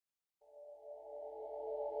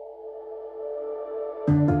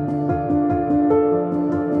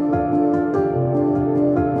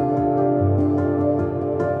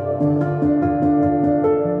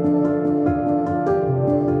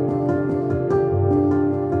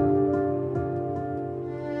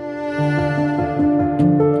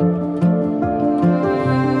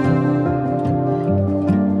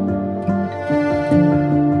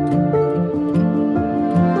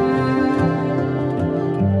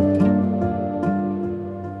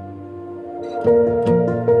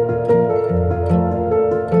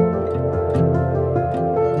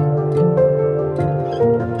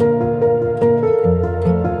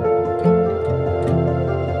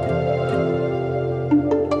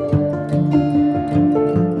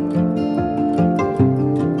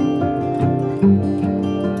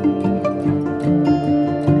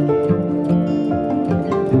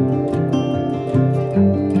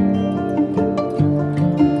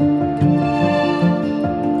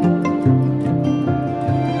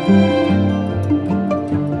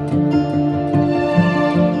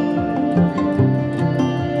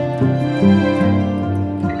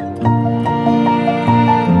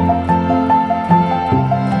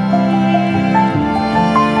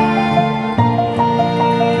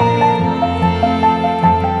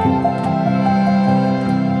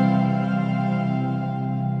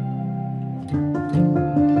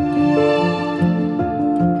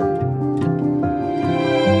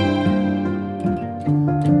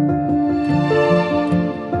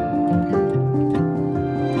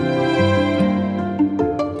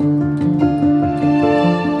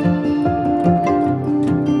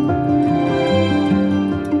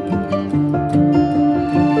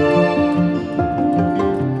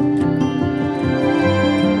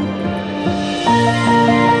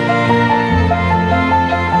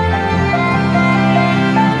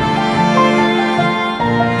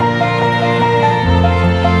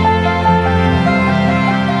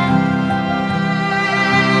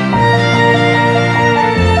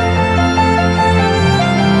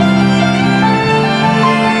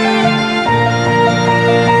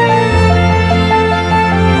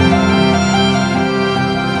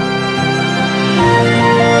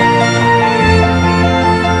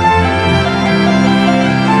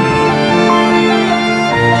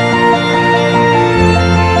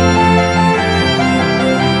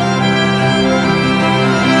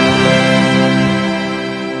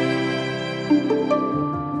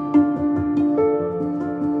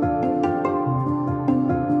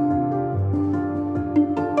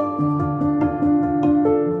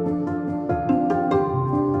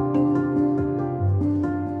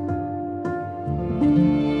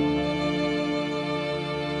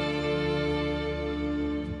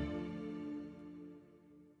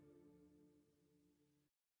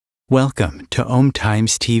Welcome to Om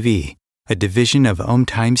Times TV, a division of Om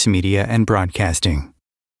Times Media and Broadcasting.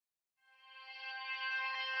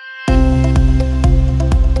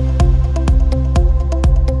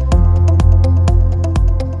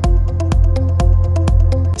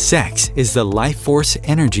 Sex is the life force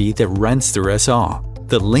energy that runs through us all.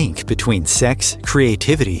 The link between sex,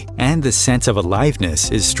 creativity, and the sense of aliveness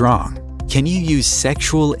is strong. Can you use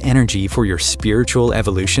sexual energy for your spiritual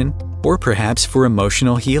evolution? Or perhaps for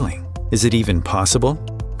emotional healing? Is it even possible?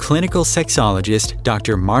 Clinical sexologist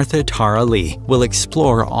Dr. Martha Tara Lee will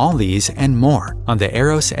explore all these and more on the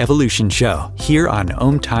Eros Evolution show here on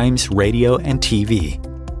Om Times Radio and TV.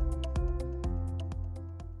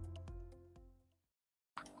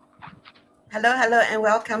 Hello, and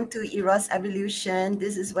welcome to Eros Evolution.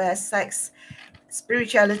 This is where sex,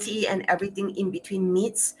 spirituality, and everything in between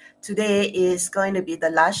meets. Today is going to be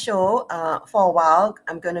the last show for a while.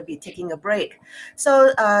 I'm going to be taking a break.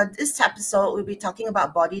 So this episode, we'll be talking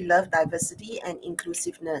about body love, diversity, and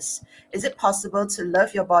inclusiveness. Is it possible to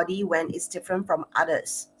love your body when it's different from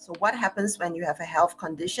others? So what happens when you have a health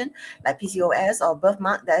condition like PCOS or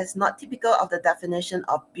birthmark that is not typical of the definition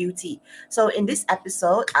of beauty? So in this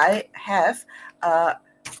episode, I have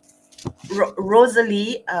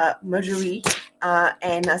Rozaella, Mahjrin,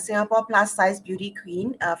 and a Singapore plus-size beauty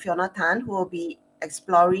queen, Fiona Tan, who will be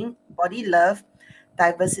exploring body love,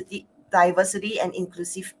 diversity, and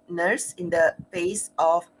inclusiveness in the face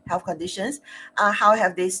of health conditions. How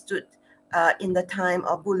have they stood in the time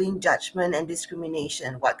of bullying, judgment, and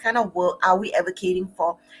discrimination? What kind of world are we advocating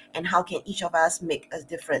for, and how can each of us make a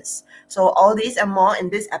difference? So all this and more in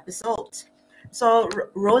this episode. So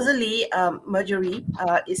Rozaella Mahjrin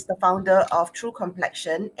is the founder of True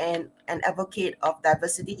Complexion and an advocate of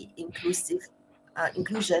diversity, inclusion,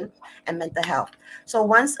 and mental health. So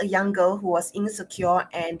once a young girl who was insecure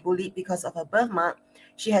and bullied because of her birthmark,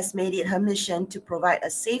 she has made it her mission to provide a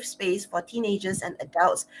safe space for teenagers and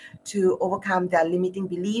adults to overcome their limiting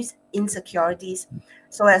beliefs, insecurities,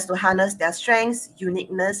 so as to harness their strengths,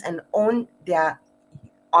 uniqueness, and own their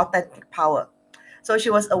authentic power. So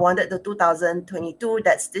she was awarded the 2022,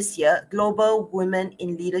 that's this year, Global Women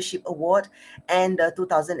in Leadership Award and the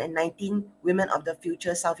 2019 Women of the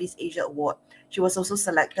Future Southeast Asia Award. She was also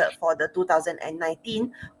selected for the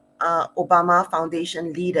 2019 Obama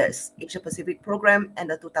Foundation Leaders Asia Pacific Program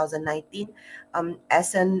and the 2019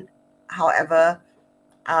 ASEAN,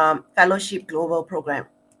 Fellowship Global Program.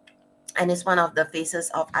 And is one of the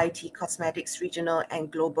faces of IT Cosmetics Regional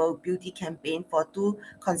and Global Beauty Campaign for 2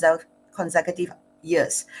 consecutive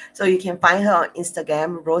years. So you can find her on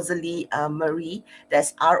Instagram, Rozaella Mahjrin,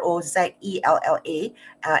 that's Rozaella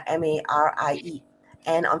Mahrie,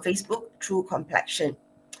 and on Facebook, True Complexion.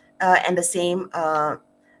 And the same,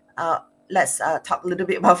 let's talk a little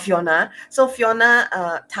bit about Fiona. So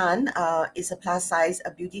Fiona Tan is a plus-size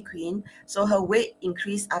beauty queen. So her weight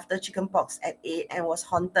increased after chickenpox at 8 and was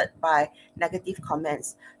haunted by negative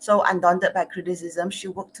comments. So undaunted by criticism, she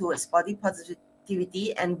worked towards body positivity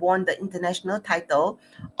and won the international title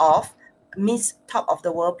of Miss Top of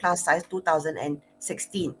the World Plus Size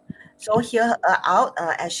 2016. So hear her out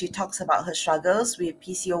as she talks about her struggles with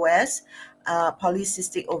PCOS,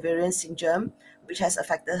 Polycystic Ovarian Syndrome, which has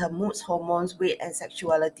affected her moods, hormones, weight, and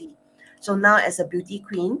sexuality. So now as a beauty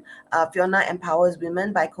queen, Fiona empowers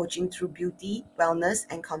women by coaching through beauty, wellness,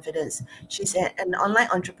 and confidence. She's an online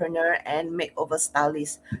entrepreneur and makeover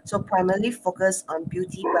stylist. So primarily focused on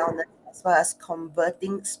beauty, wellness, as well as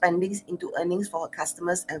converting spendings into earnings for her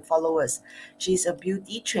customers and followers. She's a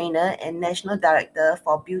beauty trainer and national director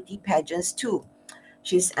for Beauty Pageants too.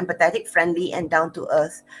 She's empathetic, friendly, and down to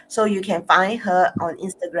earth. So you can find her on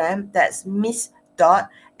Instagram, that's miss.fi.t.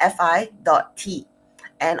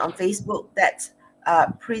 And on Facebook, that's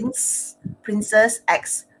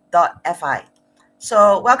princessx.fi.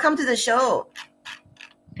 So welcome to the show.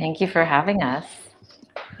 Thank you for having us.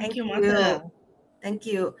 Thank you, Martha. Thank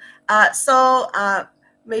you.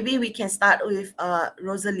 Maybe we can start with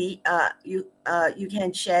Rozaella. You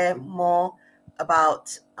can share more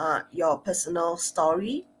about your personal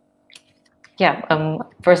story. Yeah.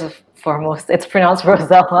 First and foremost, it's pronounced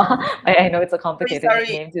Rozaella. I know it's a complicated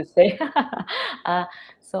name to say.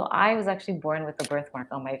 So I was actually born with a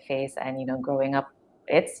birthmark on my face, and growing up,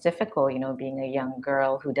 it's difficult, being a young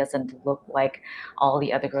girl who doesn't look like all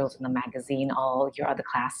the other girls in the magazine, all your other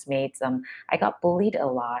classmates. I got bullied a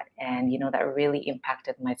lot, and that really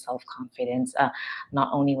impacted my self-confidence, not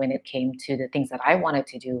only when it came to the things that I wanted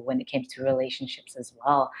to do, when it came to relationships as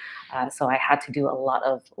well. So I had to do a lot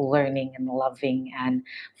of learning and loving and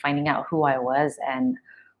finding out who I was and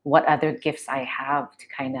what other gifts I have to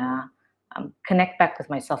kind of connect back with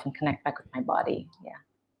myself and connect back with my body. Yeah.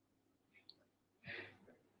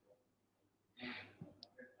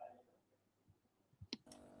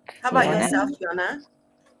 How about yourself, Fiona?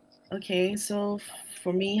 Okay, so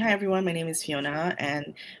for me, hi everyone, my name is Fiona,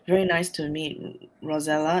 and very nice to meet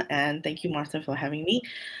Rozaella, and thank you, Martha, for having me.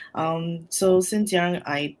 So since young,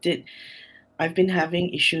 I've been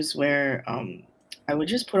having issues where I would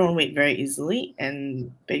just put on weight very easily,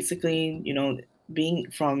 and basically,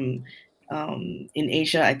 being from in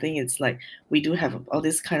Asia, I think it's like we do have all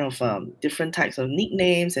this kind of different types of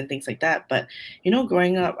nicknames and things like that. But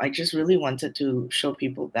growing up, I just really wanted to show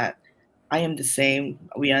people that I am the same,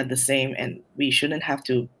 we are the same, and we shouldn't have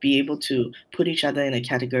to be able to put each other in a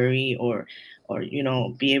category or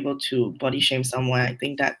be able to body shame someone. I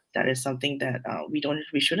think that is something that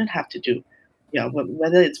we shouldn't have to do. Yeah,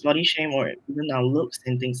 whether it's body shame or even our looks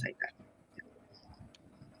and things like that.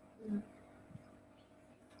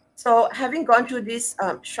 So, having gone through these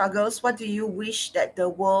struggles, what do you wish that the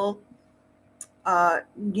world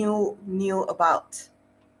knew about?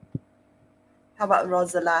 How about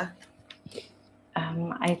Rozaella?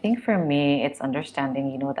 I think for me, it's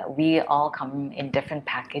understanding, that we all come in different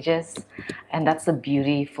packages, and that's a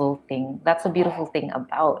beautiful thing. That's a beautiful thing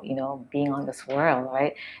about, being on this world,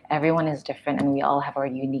 right? Everyone is different, and we all have our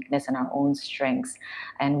uniqueness and our own strengths,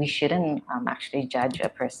 and we shouldn't actually judge a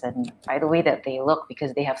person by the way that they look,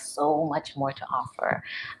 because they have so much more to offer.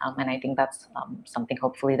 And I think that's something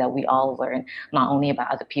hopefully that we all learn, not only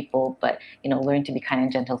about other people, but learn to be kind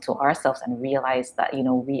and gentle to ourselves, and realize that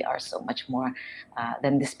we are so much more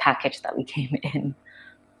than this package that we came in.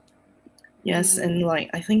 Yes, and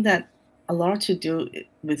I think that a lot to do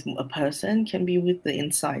with a person can be with the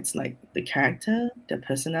insights, like the character, the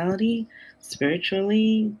personality,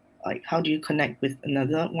 spiritually, like how do you connect with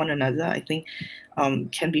one another, I think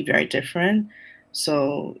can be very different.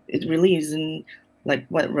 So it really isn't like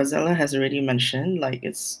what Rozaella has already mentioned, like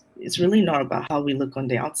it's really not about how we look on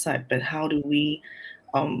the outside, but how do we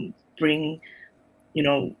bring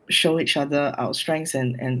show each other our strengths,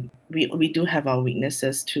 and we do have our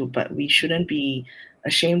weaknesses too, but we shouldn't be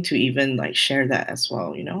ashamed to even share that as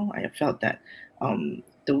well. I felt that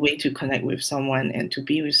the way to connect with someone and to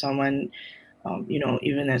be with someone,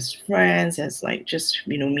 even as friends, as just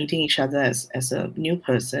meeting each other as a new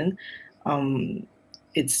person,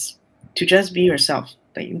 it's to just be yourself.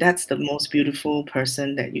 That's the most beautiful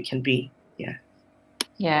person that you can be. Yeah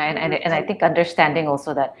and I think understanding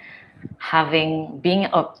also that being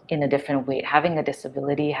up in a different weight, having a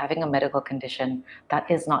disability, having a medical condition, that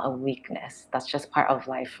is not a weakness. That's just part of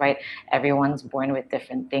life, right? Everyone's born with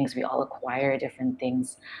different things. We all acquire different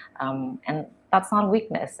things. And that's not a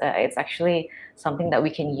weakness. It's actually something that we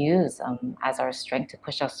can use as our strength to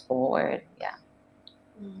push us forward.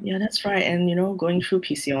 Yeah, that's right. And going through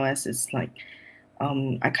PCOS, it's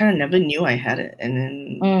I kind of never knew I had it. And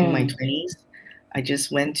then in my 20s, I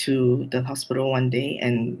just went to the hospital one day,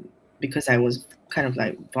 and because I was kind of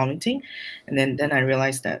vomiting, and then I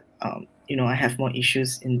realized that I have more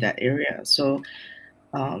issues in that area. So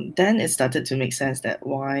then it started to make sense that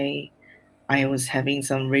why I was having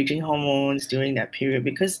some raging hormones during that period,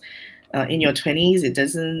 because in your 20s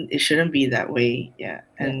it shouldn't be that way.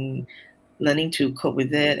 And learning to cope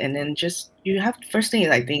with it, and then just first thing is,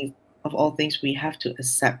 I think, of all things, we have to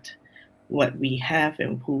accept what we have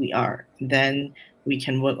and who we are. Then we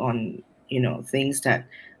can work on things that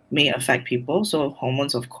may affect people. So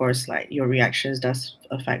hormones, of course, your reactions does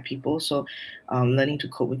affect people. So learning to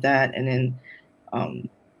cope with that, and then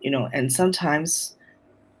and sometimes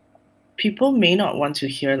people may not want to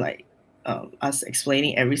hear us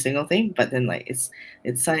explaining every single thing, but then it's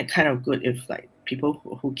kind of good if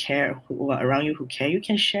people who care, who are around you, who care, you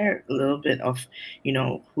can share a little bit of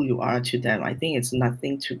who you are to them. I think it's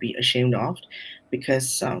nothing to be ashamed of,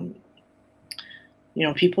 because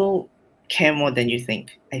people care more than you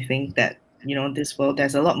think. I think that this world,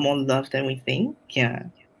 there's a lot more love than we think.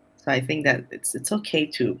 So I think that it's okay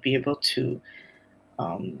to be able to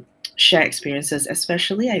share experiences,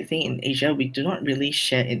 especially I think in Asia we do not really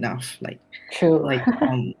share enough. True.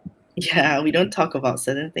 We don't talk about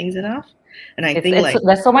certain things enough, and I think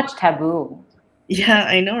there's so much taboo. Yeah,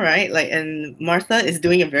 I know, right? And Martha is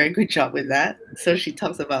doing a very good job with that. So she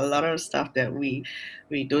talks about a lot of stuff that we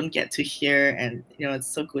don't get to hear, and it's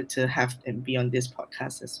so good to have and be on this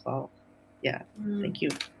podcast as well. Thank you.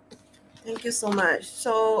 Thank you so much.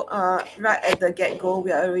 So right at the get-go,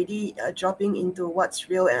 we are already dropping into what's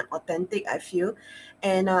real and authentic, I feel.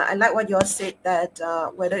 And I like what you all said, that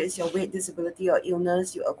whether it's your weight, disability, or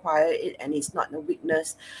illness, you acquire it and it's not a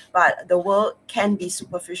weakness. But the world can be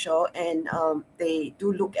superficial, and they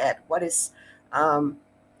do look at what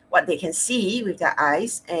they can see with their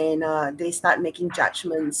eyes, and they start making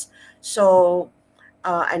judgments. So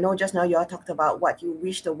I know just now you all talked about what you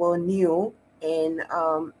wish the world knew And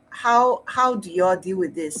how do you all deal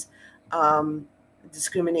with this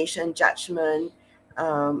discrimination, judgment,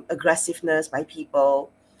 aggressiveness by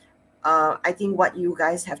people? I think what you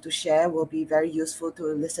guys have to share will be very useful to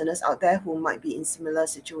listeners out there who might be in similar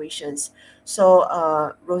situations. So,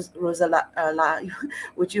 Rozaella,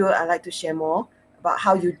 would you like to share more about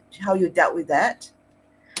how you dealt with that?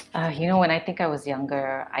 When I think I was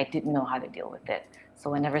younger, I didn't know how to deal with it. So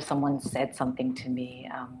whenever someone said something to me,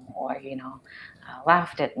 or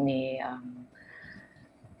laughed at me,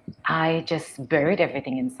 I just buried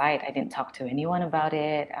everything inside. I didn't talk to anyone about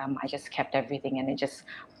it. I just kept everything, and it just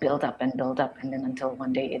built up, and then until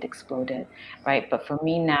one day it exploded, right? But for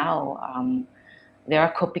me now, there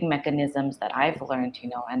are coping mechanisms that I've learned,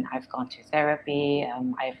 and I've gone to therapy.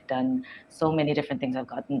 I've done so many different things. I've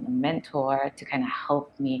gotten a mentor to kind of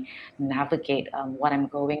help me navigate what I'm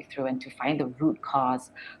going through and to find the root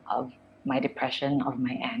cause of my depression, of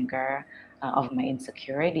my anger, of my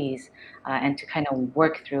insecurities, and to kind of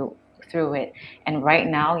work through it. And right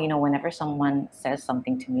now, whenever someone says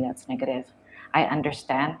something to me that's negative, I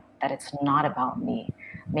understand that it's not about me.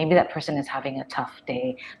 Maybe that person is having a tough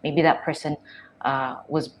day. Maybe that person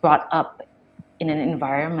was brought up in an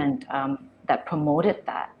environment that promoted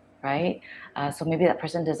that, right? So maybe that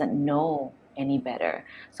person doesn't know any better.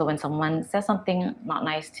 So when someone says something not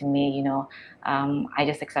nice to me, I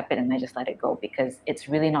just accept it and I just let it go, because it's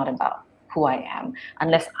really not about who I am.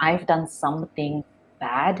 Unless I've done something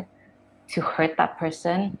bad to hurt that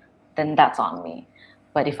person, then that's on me.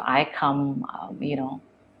 But if I come,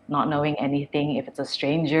 not knowing anything, if it's a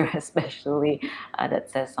stranger especially that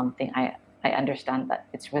says something, I understand that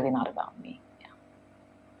it's really not about me. Yeah.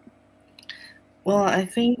 Well, I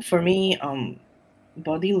think for me,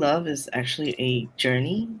 body love is actually a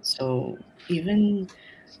journey. So even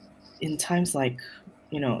in times like,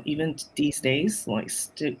 even these days, like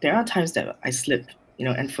there are times that I slip,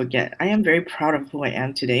 and forget. I am very proud of who I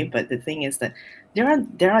am today, but the thing is that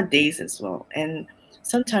there are days as well, and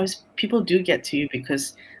sometimes people do get to you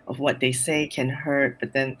because of what they say can hurt,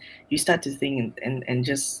 but then you start to think and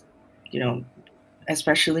just,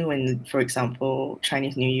 especially when, for example,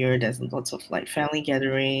 Chinese New Year, there's lots of like family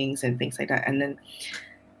gatherings and things like that, and then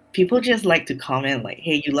people just like to comment like,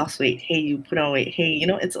 hey, you lost weight, hey, you put on weight, hey,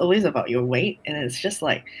 it's always about your weight. And it's just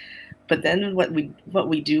like, but then what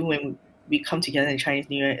we do when we come together in Chinese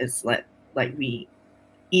New Year is like we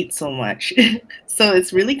eat so much. So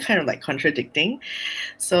it's really kind of like contradicting.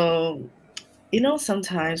 So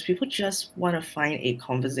sometimes people just want to find a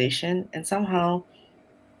conversation, and somehow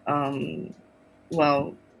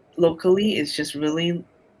well, locally it's just really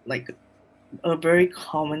like a very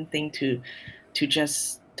common thing to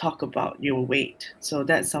just talk about your weight. So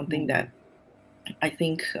that's something that I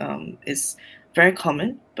think is very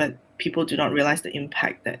common, but people do not realize the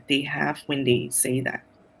impact that they have when they say that.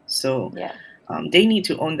 So Yeah. They need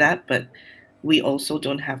to own that, but we also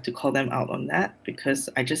don't have to call them out on that, because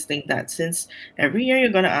I just think that since every year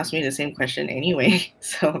you're going to ask me the same question anyway,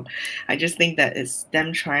 so I just think that it's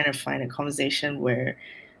them trying to find a conversation where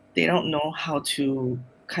they don't know how to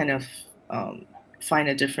kind of find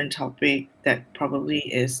a different topic that probably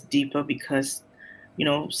is deeper, because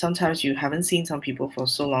sometimes you haven't seen some people for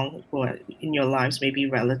so long who are in your lives, maybe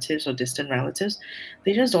relatives or distant relatives.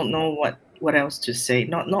 They just don't know what else to say.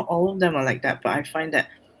 Not all of them are like that, but I find that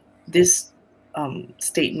this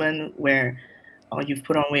statement where you've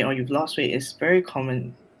put on weight or you've lost weight is very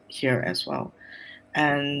common here as well.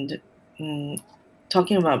 And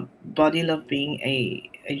talking about body love being a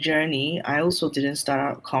journey, I also didn't start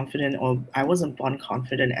out confident, or I wasn't born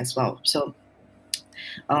confident as well. So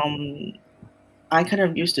I kind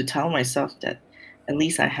of used to tell myself that at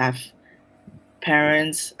least I have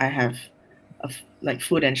parents, I have like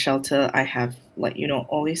food and shelter, I have like,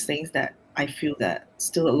 all these things that I feel that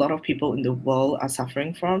still a lot of people in the world are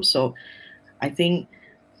suffering from. So I think,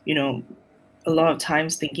 a lot of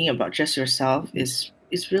times thinking about just yourself is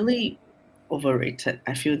really overrated.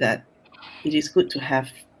 I feel that it is good to have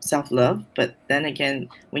self-love, but then again,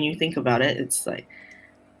 when you think about it, it's like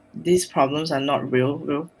these problems are not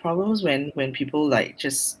real problems. When people like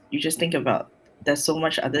you just think about there's so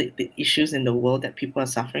much other issues in the world that people are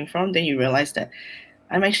suffering from, then you realize that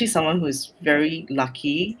I'm actually someone who's very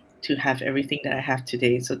lucky to have everything that I have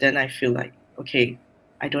today. So then I feel like, okay,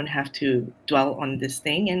 I don't have to dwell on this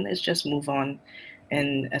thing, and let's just move on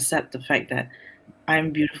and accept the fact that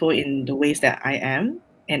I'm beautiful in the ways that I am,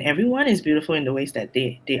 and everyone is beautiful in the ways that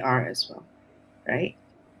they are as well, right?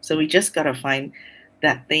 So we just gotta find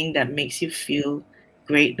that thing that makes you feel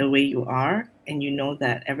great the way you are, and you know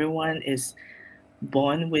that everyone is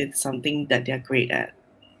born with something that they're great at.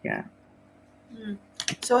 Yeah.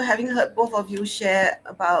 So having heard both of you share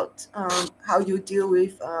about how you deal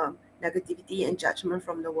with negativity and judgment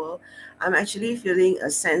from the world, I'm actually feeling a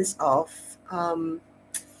sense of, I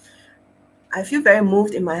feel very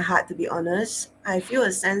moved in my heart, to be honest. I feel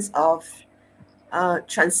a sense of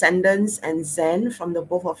transcendence and zen from the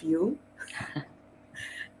both of you.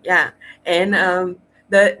 Yeah, and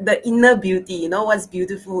the inner beauty, you know, what's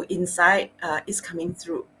beautiful inside is coming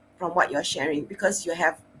through from what you're sharing, because you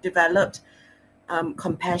have developed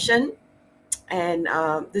compassion, and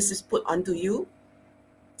this is put onto you,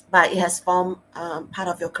 but it has formed part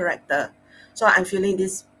of your character. So I'm feeling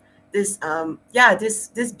this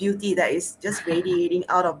beauty that is just radiating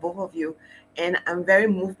out of both of you, and I'm very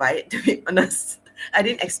moved by it, to be honest. I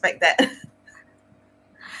didn't expect that.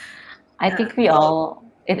 I think we all,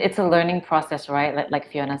 it's a learning process, right?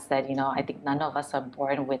 Like Fiona said, you know, I think none of us are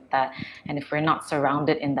born with that. And if we're not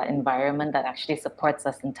surrounded in that environment that actually supports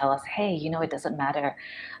us and tell us, hey, you know, it doesn't matter.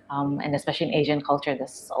 And especially in Asian culture,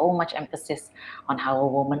 there's so much emphasis on how a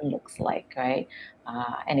woman looks like, right?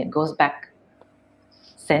 And it goes back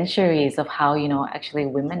centuries of how, you know, actually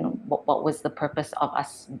women, what was the purpose of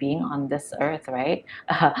us being on this earth, right?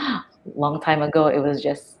 Long time ago, it was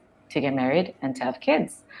just to get married and to have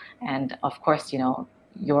kids. And of course, you know,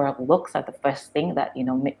 your looks are the first thing that, you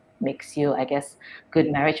know, makes you, I guess,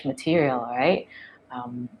 good marriage material, right?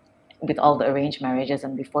 With all the arranged marriages,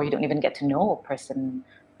 and before you don't even get to know a person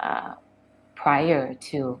prior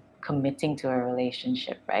to committing to a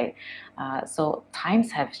relationship, right? So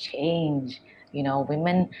times have changed. You know,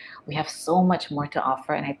 women, we have so much more to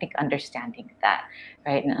offer, and I think understanding that,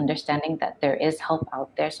 right, and understanding that there is help out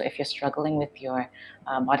there. So if you're struggling with your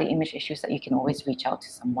body image issues, that you can always reach out to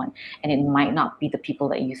someone, and it might not be the people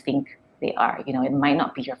that you think they are. You know, it might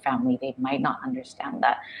not be your family; they might not understand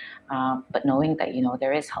that. But knowing that, you know,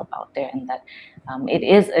 there is help out there, and that it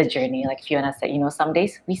is a journey. Like Fiona said, you know, some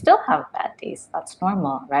days we still have bad days. That's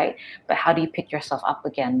normal, right? But how do you pick yourself up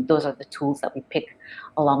again? Those are the tools that we pick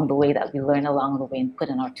along the way, that we learn along the way and put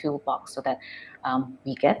in our toolbox, so that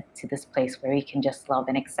we get to this place where we can just love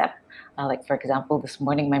and accept. Like, for example, this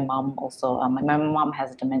morning, my mom also, my mom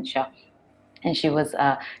has dementia. And she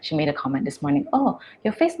made a comment this morning, oh,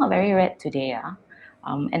 your face not very red today, yeah?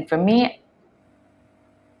 And for me,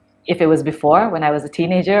 if it was before, when I was a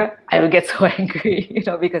teenager, I would get so angry, you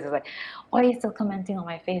know, because it's like, why are you still commenting on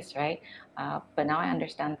my face, right? But now I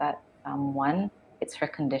understand that, one, it's her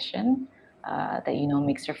condition that, you know,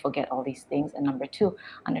 makes her forget all these things. And number two,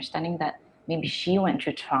 understanding that maybe she went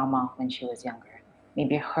through trauma when she was younger.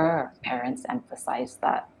 Maybe her parents emphasized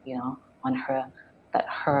that, you know, on her, that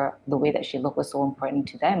the way that she looked was so important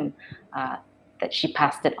to them, that she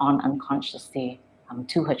passed it on unconsciously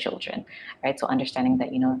to her children, right? So understanding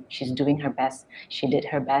that, you know, she's doing her best, she did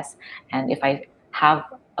her best, and if I have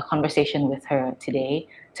a conversation with her today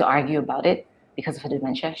to argue about it because of her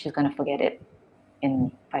dementia, she's gonna forget it in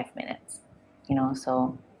 5 minutes, you know.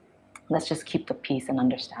 So let's just keep the peace and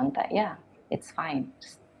understand that, yeah, it's fine.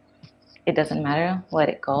 It doesn't matter, let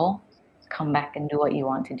it go, come back and do what you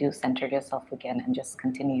want to do, center yourself again, and just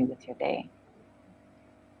continue with your day.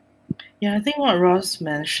 Yeah, I think what Ross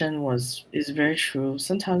mentioned is very true.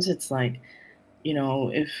 Sometimes it's like, you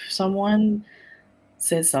know, if someone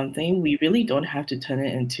says something, we really don't have to turn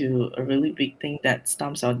it into a really big thing that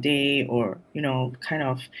stumps our day, or, you know, kind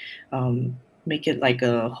of make it like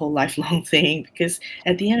a whole lifelong thing. Because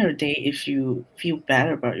at the end of the day, if you feel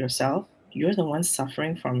bad about yourself, you're the one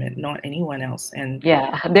suffering from it, not anyone else. And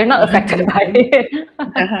yeah, they're not affected by it.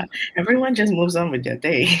 Everyone just moves on with their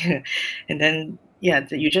day. And then, yeah,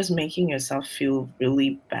 you're just making yourself feel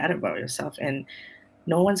really bad about yourself, and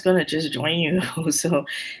no one's gonna just join you. So,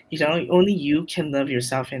 you know, only you can love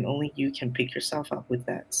yourself, and only you can pick yourself up with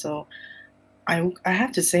that. So I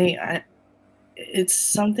have to say, it's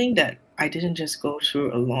something that I didn't just go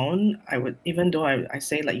through alone. I would, even though I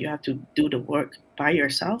say like you have to do the work by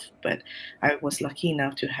yourself, but I was lucky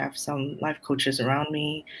enough to have some life coaches around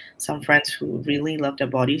me, some friends who really love their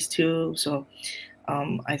bodies too. So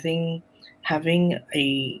I think having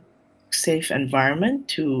a safe environment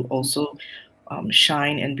to also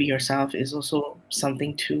shine and be yourself is also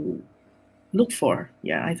something to look for.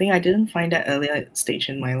 Yeah, I think I didn't find that earlier stage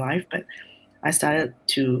in my life, but I started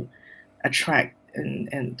to attract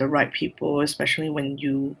and the right people, especially when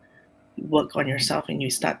you work on yourself and you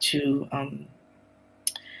start to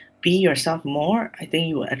be yourself more. I think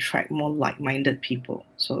you will attract more like-minded people.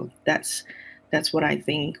 So that's what I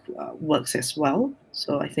think works as well.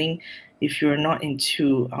 So I think if you're not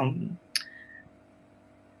into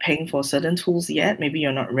paying for certain tools yet, maybe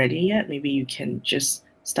you're not ready yet, maybe you can just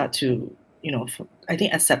start to, you know, I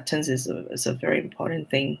think acceptance is a very important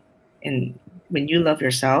thing in when you love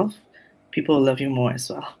yourself, people will love you more as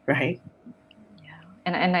well, right? Yeah,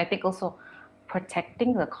 and I think also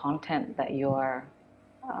protecting the content that you're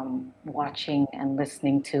watching and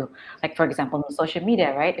listening to, like for example on social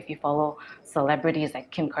media, right? If you follow celebrities like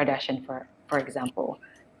Kim Kardashian, for example,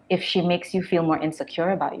 if she makes you feel more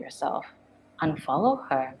insecure about yourself, unfollow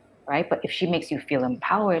her, right? But if she makes you feel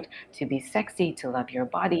empowered to be sexy, to love your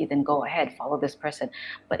body, then go ahead, follow this person.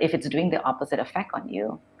 But if it's doing the opposite effect on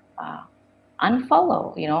you,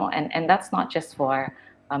 unfollow, you know. And that's not just for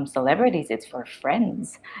celebrities, it's for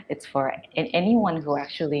friends, it's for anyone who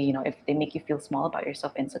actually, you know, if they make you feel small about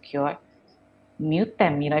yourself, insecure, mute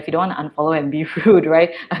them. You know, if you don't want to unfollow and be rude,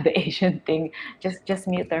 right? The Asian thing, just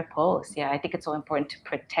mute their posts. Yeah, I think it's so important to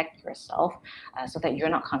protect yourself so that you're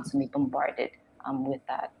not constantly bombarded with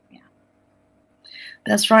that. Yeah,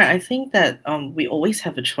 that's right. I think that we always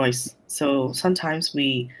have a choice. So sometimes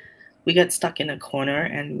we get stuck in a corner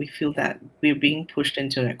and we feel that we're being pushed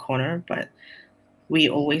into that corner, but we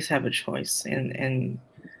always have a choice. And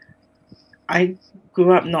I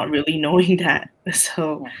grew up not really knowing that.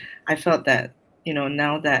 So yeah. I felt that, you know,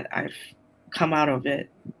 now that I've come out of it,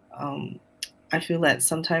 I feel that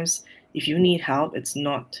sometimes if you need help,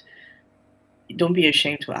 don't be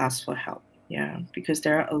ashamed to ask for help. Yeah, because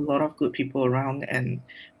there are a lot of good people around and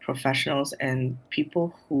professionals and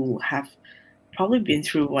people who have probably been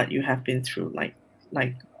through what you have been through, like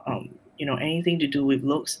you know, anything to do with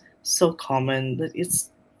looks, so common that it's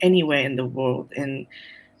anywhere in the world. And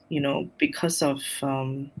you know, because of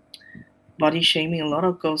body shaming, a lot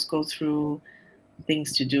of girls go through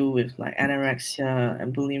things to do with like anorexia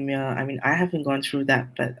and bulimia. I mean, I haven't gone through that,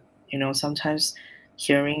 but you know, sometimes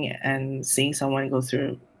hearing and seeing someone go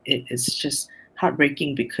through it is just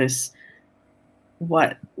heartbreaking, because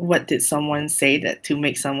what did someone say that to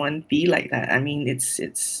make someone be like that? I mean, it's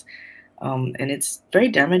and it's very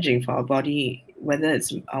damaging for our body, whether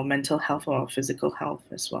it's our mental health or our physical health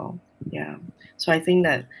as well. Yeah. So I think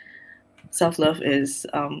that self-love is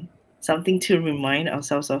something to remind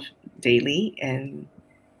ourselves of daily. And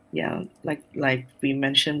yeah, like we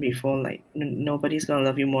mentioned before, like nobody's gonna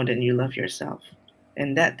love you more than you love yourself.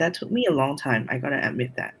 And that took me a long time, I gotta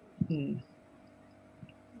admit that.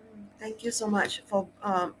 Thank you so much for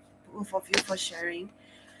both of you for sharing.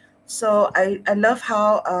 So I love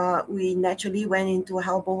how we naturally went into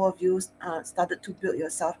how both of you started to build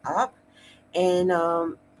yourself up. And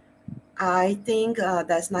I think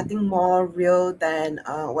there's nothing more real than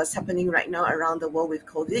what's happening right now around the world with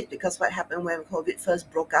COVID. Because what happened when COVID first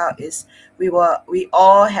broke out is we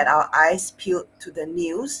all had our eyes peeled to the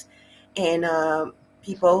news, and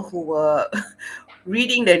people who were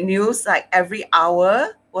reading the news like every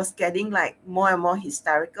hour was getting like more and more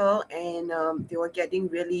hysterical, and they were getting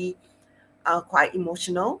really quite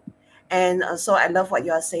emotional. And so I love what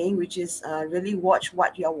you are saying, which is really watch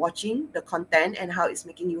what you are watching, the content, and how it's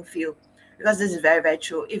making you feel. Because this is very, very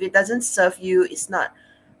true. If it doesn't serve you, it's not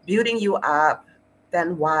building you up,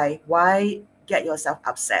 then why get yourself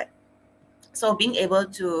upset? So being able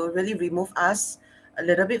to really remove us a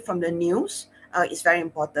little bit from the news is very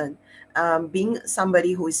important. Being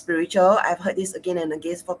somebody who is spiritual, I've heard this again and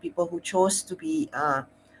again, for people who choose to be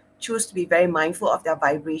very mindful of their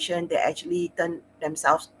vibration. They actually turn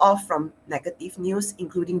themselves off from negative news,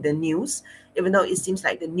 including the news, even though it seems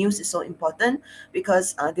like the news is so important,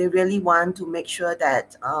 because they really want to make sure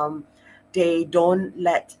that they don't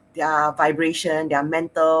let their vibration, their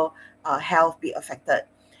mental health be affected.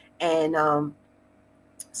 And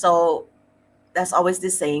so there's always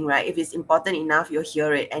this saying, right? If it's important enough, you'll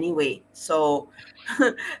hear it anyway. So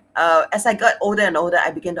as I got older and older,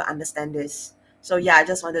 I began to understand this. So yeah, I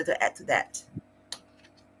just wanted to add to that.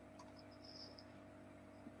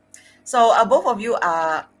 So both of you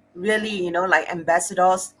are really, like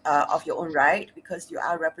ambassadors of your own right, because you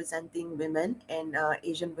are representing women, and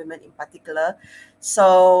Asian women in particular.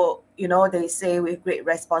 So, they say with great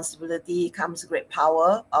responsibility comes great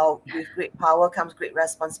power, or with great power comes great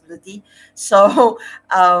responsibility. So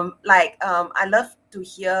I love to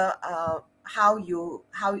hear how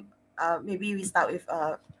maybe we start with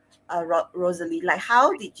Rosalie. Like,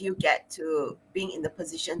 how did you get to being in the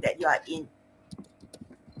position that you are in?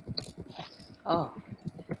 Oh,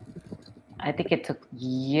 I think it took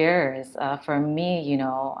years. For me,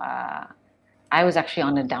 I was actually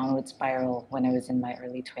on a downward spiral when I was in my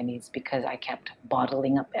early 20s, because I kept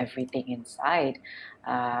bottling up everything inside.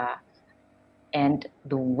 And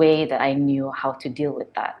the way that I knew how to deal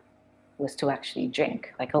with that was to actually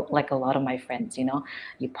drink, like a lot of my friends.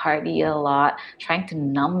 You party a lot, trying to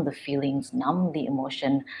numb the feelings, numb the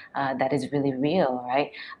emotion that is really real,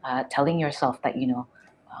 right? Telling yourself that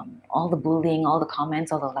all the bullying, all the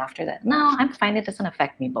comments, all the laughter that, no, I'm fine, it doesn't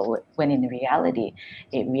affect me. But when in reality,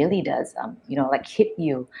 it really does, like hit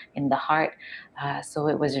you in the heart. So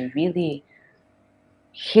it was really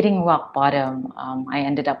hitting rock bottom. I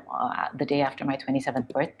ended up the day after my 27th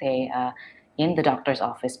birthday in the doctor's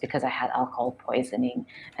office because I had alcohol poisoning.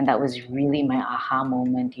 And that was really my aha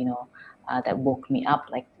moment, that woke me up.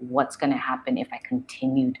 Like, what's going to happen if I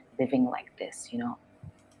continued living like this,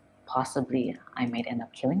 Possibly I might end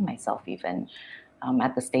up killing myself even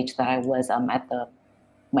at the stage that I was at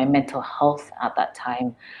my mental health at that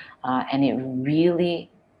time. And it really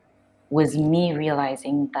was me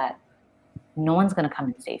realizing that no one's going to come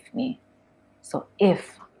and save me. So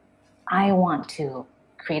if I want to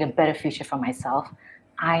create a better future for myself,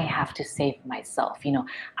 I have to save myself.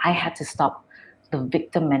 I had to stop the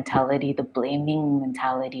victim mentality, the blaming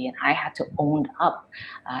mentality, and I had to own up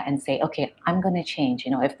and say, okay, I'm going to change.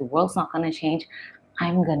 If the world's not going to change,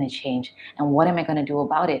 I'm going to change. And what am I going to do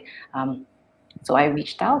about it? So I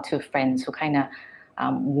reached out to friends who kind of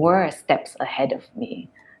were steps ahead of me,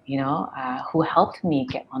 who helped me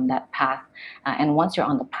get on that path. And once you're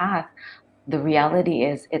on the path, the reality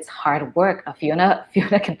is it's hard work. Fiona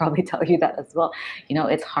can probably tell you that as well.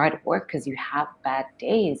 It's hard work because you have bad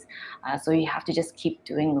days. So you have to just keep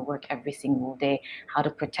doing the work every single day, how to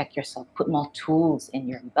protect yourself, put more tools in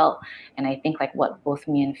your belt. And I think like what both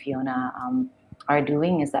me and Fiona are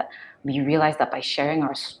doing is that we realize that by sharing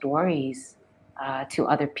our stories to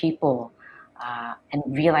other people, and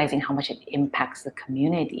realizing how much it impacts the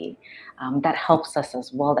community, that helps us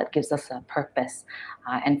as well. That gives us a purpose.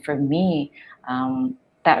 And for me,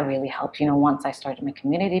 that really helped. Once I started my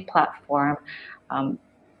community platform,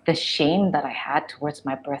 the shame that I had towards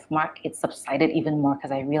my birthmark, it subsided even more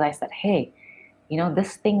because I realized that, hey,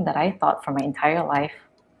 this thing that I thought for my entire life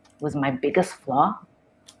was my biggest flaw,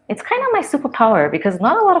 it's kind of my superpower because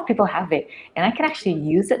not a lot of people have it. And I can actually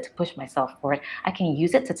use it to push myself forward. I can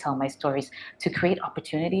use it to tell my stories, to create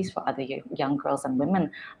opportunities for other young girls and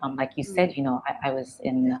women. Like you said, I was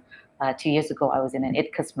in, 2 years ago, I was in an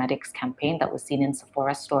IT Cosmetics campaign that was seen in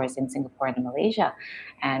Sephora stores in Singapore and Malaysia.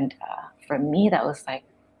 And for me, that was like,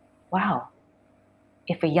 wow,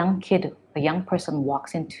 if a young person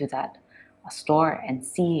walks into that store and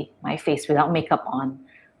see my face without makeup on,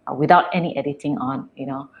 without any editing on,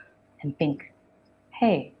 and think,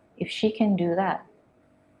 hey, if she can do that,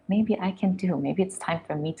 maybe I can too. Maybe it's time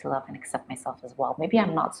for me to love and accept myself as well. Maybe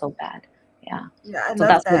I'm not so bad. Yeah. Yeah, I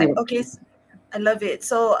love that. Really okay, I love it.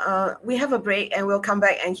 So we have a break and we'll come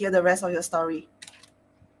back and hear the rest of your story.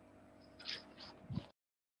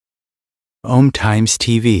 Om Times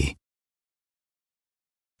TV.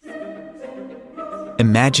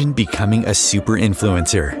 Imagine becoming a super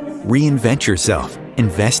influencer. Reinvent yourself,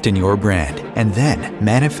 invest in your brand, and then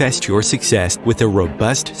manifest your success with a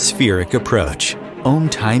robust spheric approach. Om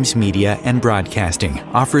Times Media and Broadcasting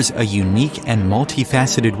offers a unique and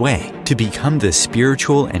multifaceted way to become the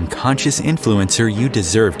spiritual and conscious influencer you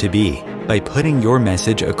deserve to be by putting your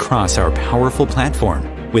message across our powerful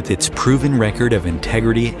platform with its proven record of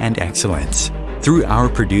integrity and excellence. Through our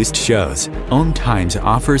produced shows, Om Times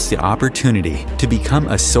offers the opportunity to become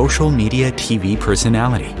a social media TV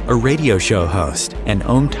personality, a radio show host, an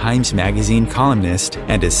Om Times magazine columnist,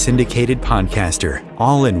 and a syndicated podcaster,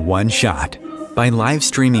 all in one shot. By live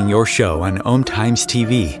streaming your show on Om Times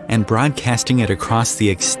TV and broadcasting it across the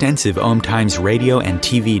extensive Om Times radio and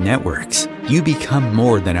TV networks, you become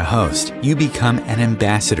more than a host. You become an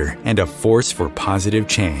ambassador and a force for positive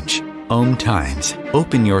change. Om Times.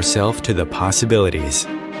 Open yourself to the possibilities.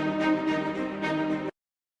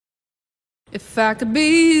 If I could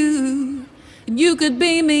be you, and you could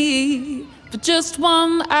be me for just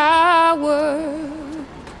 1 hour.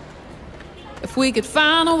 If we could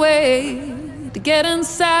find a way to get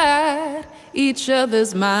inside each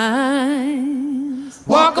other's minds.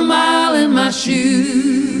 Walk a mile in my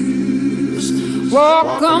shoes.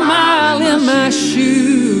 Walk a mile in my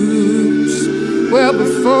shoes. Well,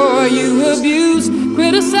 before you abuse,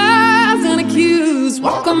 criticize and accuse,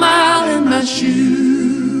 walk a mile in my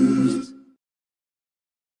shoes.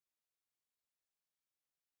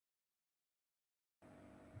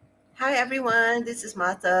 Hi everyone, this is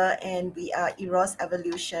Martha and we are Eros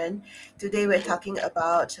Evolution. Today we're talking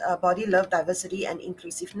about body love, diversity and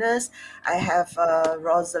inclusiveness. I have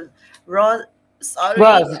Rozaella,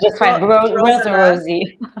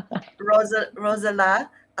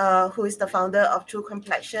 who is the founder of True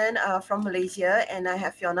Complexion from Malaysia, and I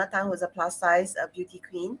have Fiona Tan, who is a plus size beauty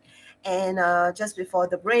queen. And just before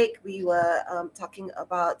the break, we were talking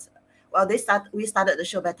about well, we started the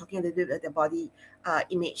show by talking a little bit about the body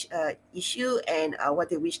image issue and what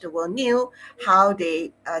they wish the world knew, how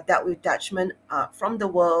they dealt with judgment from the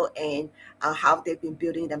world, and how they've been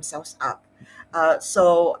building themselves up.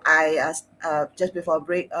 So I just before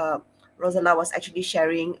break, Rozaella was actually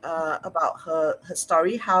sharing about her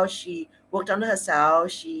story, how she worked on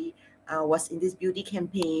herself. She was in this beauty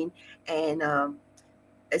campaign, and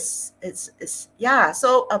it's yeah.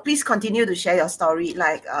 So please continue to share your story,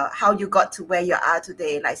 like how you got to where you are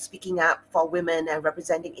today, like speaking up for women and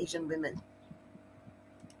representing Asian women.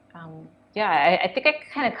 Yeah, I think I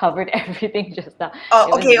kind of covered everything just now.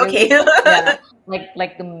 Oh, okay, really, okay. Yeah,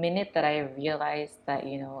 like the minute that I realized that,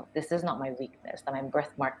 you know, this is not my weakness, that my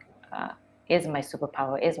birthmark is my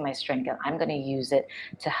superpower, is my strength, and I'm going to use it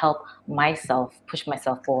to help myself, push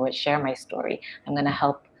myself forward, share my story. I'm going to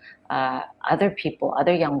help other people,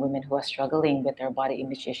 other young women who are struggling with their body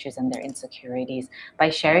image issues and their insecurities by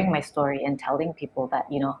sharing my story and telling people that,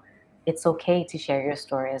 you know, it's okay to share your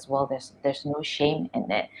story as well. There's no shame in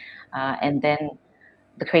it. And then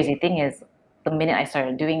the crazy thing is, the minute I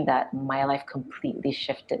started doing that, my life completely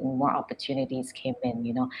shifted and more opportunities came in,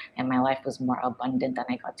 you know, and my life was more abundant, and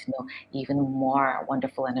I got to know even more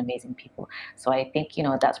wonderful and amazing people. So I think, you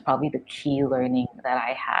know, that's probably the key learning that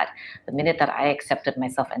I had. The minute that I accepted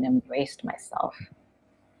myself and embraced myself,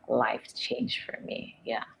 life changed for me.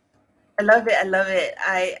 Yeah. I love it. I love it.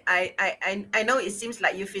 I know it seems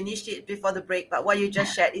like you finished it before the break, but what you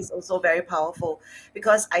just shared is also very powerful,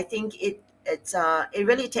 because I think it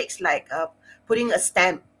really takes like putting a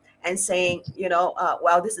stamp and saying, you know,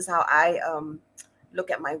 well, this is how I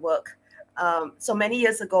look at my work. So many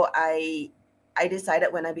years ago, I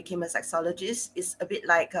decided when I became a sexologist, it's a bit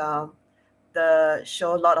like the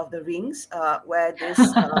show Lord of the Rings, where this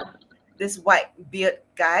this white beard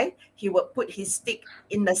guy, he would put his stick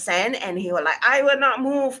in the sand and he would like, I will not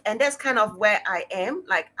move. And that's kind of where I am.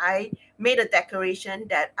 Like, I made a declaration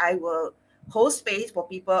that I will hold space for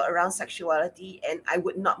people around sexuality and I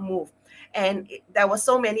would not move. And there were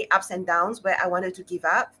so many ups and downs where I wanted to give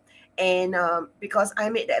up. And because I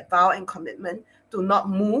made that vow and commitment to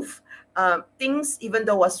not move, things, even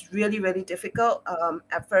though was really, really difficult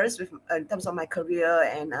at first with, in terms of my career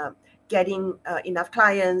and getting enough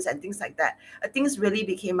clients and things like that, things really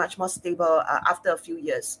became much more stable after a few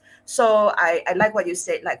years. So I like what you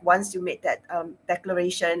said, like once you made that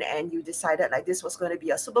declaration and you decided like this was going to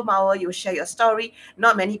be a superpower, you share your story.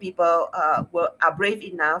 Not many people are brave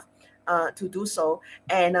enough to do so,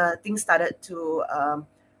 and things started to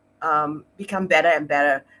become better and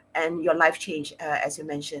better, and your life changed, as you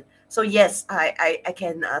mentioned. So yes, I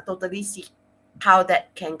can totally see how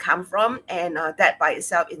that can come from, and that by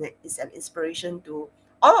itself is an inspiration to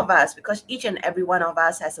all of us, because each and every one of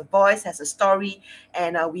us has a voice, has a story,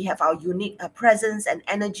 and we have our unique presence and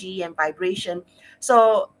energy and vibration.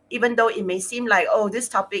 So even though it may seem like, oh, this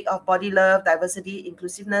topic of body love, diversity,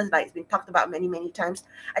 inclusiveness, like it's been talked about many, many times,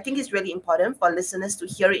 I think it's really important for listeners to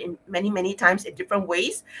hear it in many, many times in different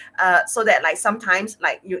ways, so that like sometimes,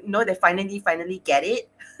 like, you know, they finally get it.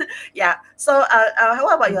 Yeah. So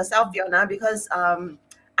how about yourself, Fiona? Because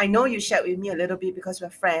I know you shared with me a little bit, because we're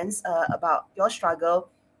friends, about your struggle,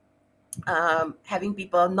 having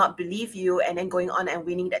people not believe you and then going on and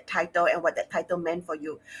winning that title and what that title meant for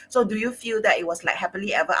you. So do you feel that it was like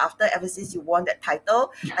happily ever after, ever since you won that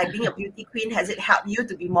title? Like being a beauty queen, has it helped you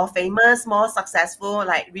to be more famous, more successful,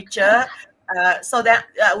 like richer? So that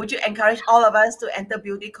would you encourage all of us to enter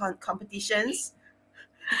beauty competitions?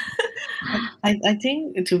 I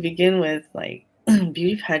think to begin with, like,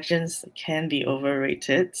 beauty pageants can be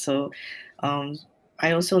overrated. So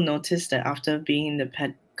I also noticed that after being in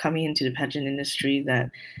the coming into the pageant industry,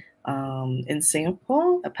 that in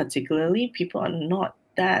Singapore particularly, people are not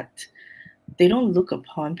that, they don't look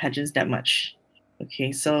upon pageants that much.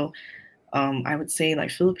 Okay, so I would say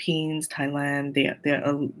like Philippines, Thailand, they're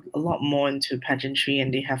a lot more into pageantry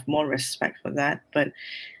and they have more respect for that. But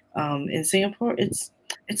in Singapore, it's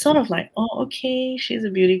sort of like, oh, okay, she's a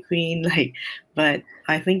beauty queen, like. But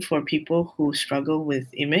I think for people who struggle with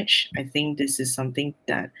image, I think this is something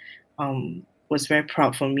that was very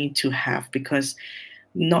proud for me to have, because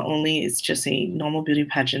not only it's just a normal beauty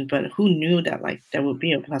pageant, but who knew that like there would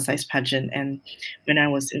be a plus size pageant? And when I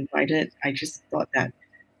was invited, I just thought that,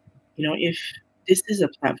 you know, if this is a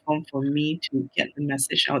platform for me to get the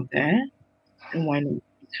message out there, then why not?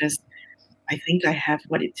 Because I think I have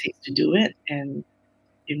what it takes to do it. And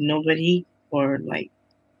if nobody, or like,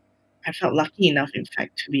 I felt lucky enough, in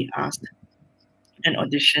fact, to be asked and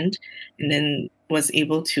auditioned, and then was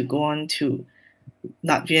able to go on to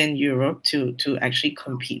Latvia and Europe to actually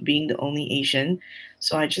compete, being the only Asian.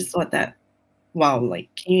 So I just thought that wow, like,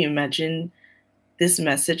 can you imagine this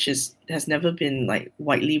message has never been like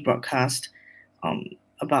widely broadcast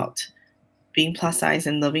about being plus size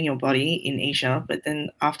and loving your body in Asia. But then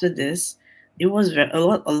after this, it was a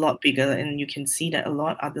lot bigger, and you can see that a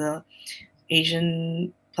lot other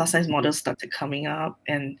Asian plus size models started coming up,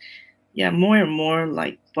 and yeah, more and more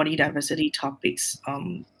like body diversity topics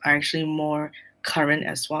are actually more current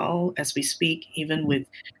as well as we speak, even with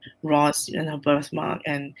Roz and her birthmark,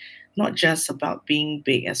 and not just about being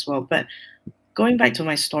big as well. But going back to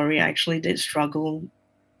my story, I actually did struggle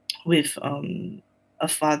with a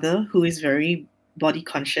father who is very body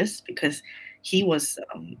conscious, because he was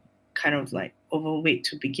kind of like overweight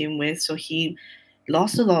to begin with. So he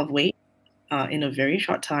lost a lot of weight in a very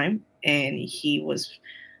short time, and he was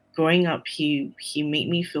growing up. He made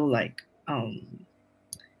me feel like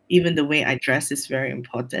even the way I dress is very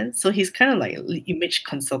important. So he's kind of like image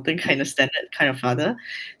consultant kind of standard kind of father.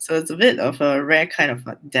 So it's a bit of a rare kind of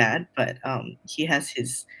a dad, but he has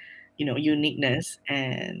his, uniqueness,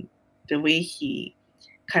 and the way he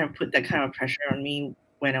kind of put that kind of pressure on me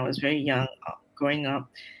when I was very young, growing up.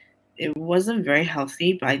 It wasn't very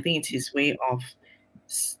healthy, but I think it's his way of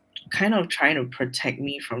kind of trying to protect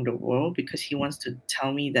me from the world, because he wants to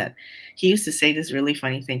tell me that he used to say this really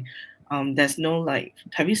funny thing. There's no like,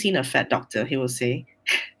 have you seen a fat doctor? He will say.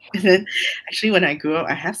 And then actually, when I grew up,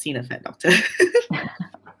 I have seen a fat doctor.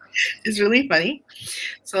 It's really funny.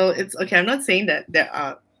 So it's okay. I'm not saying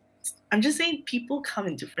that I'm just saying people come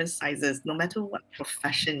in different sizes, no matter what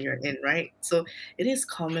profession you're in, right? So it is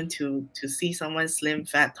common to see someone slim,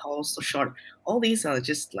 fat, tall, so short. All these are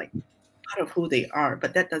just like part of who they are,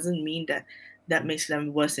 but that doesn't mean that makes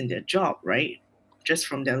them worse in their job, right? Just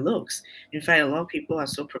from their looks. In fact, a lot of people are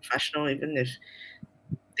so professional, even if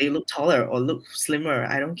they look taller or look slimmer.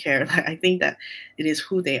 I don't care. I think that it is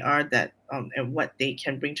who they are, that and what they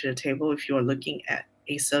can bring to the table if you're looking at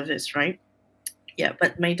a service, right? Yeah,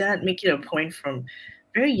 but my dad make it a point from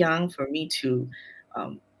very young for me to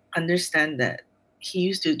understand that. He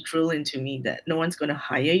used to drill into me that no one's going to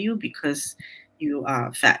hire you because you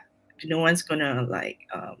are fat. No one's going to like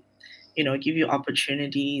give you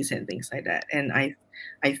opportunities and things like that. And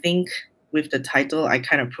I think with the title, I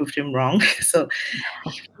kind of proved him wrong. So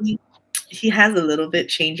he has a little bit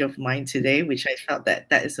change of mind today, which I felt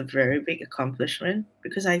that is a very big accomplishment,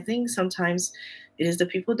 because I think sometimes it is the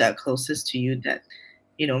people that are closest to you that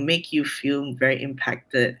make you feel very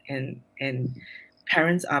impacted, and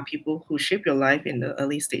parents are people who shape your life in the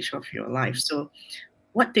early stage of your life. So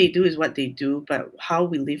what they do is what they do, but how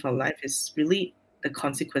we live our life is really the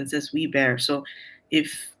consequences we bear. So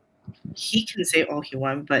if he can say all he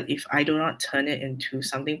wants, but if I do not turn it into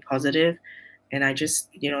something positive, and I just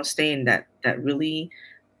stay in that really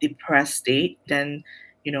depressed state, then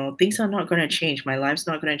things are not going to change. My life's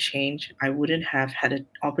not going to change. I wouldn't have had an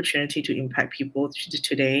opportunity to impact people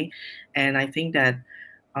today. And I think that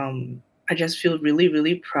I just feel really,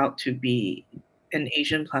 really proud to be an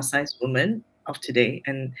Asian plus size woman of today.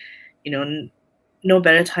 And no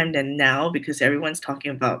better time than now, because everyone's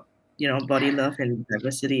talking about body love and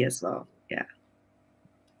diversity as well. Yeah.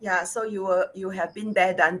 Yeah, so you have been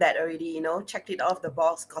there, done that already, checked it off the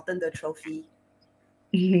box, gotten the trophy.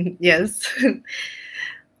 Yes.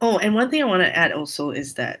 Oh, and one thing I want to add also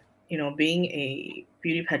is that, being a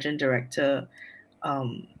beauty pageant director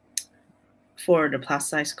for the plus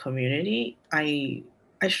size community, I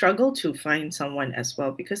struggle to find someone as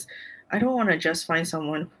well, because I don't want to just find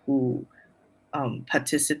someone who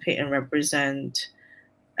participate and represent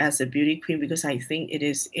as a beauty queen, because I think it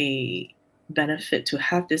is a benefit to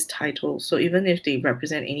have this title. So even if they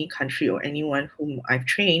represent any country or anyone whom I've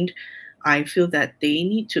trained, I feel that they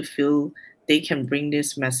need to feel they can bring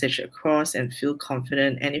this message across and feel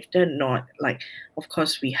confident. And if they're not, like, of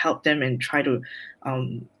course, we help them and try to,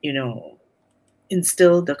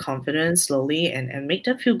 instill the confidence slowly and make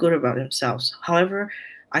them feel good about themselves. However,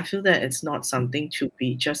 I feel that it's not something to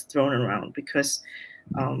be just thrown around, because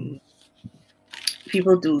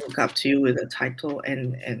people do look up to you with a title,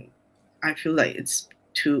 and I feel like it's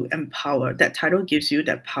to empower. That title gives you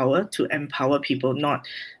that power to empower people, not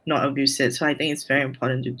abuse it. So I think it's very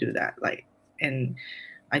important to do that. And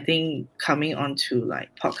I think coming onto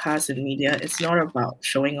like podcasts and media, it's not about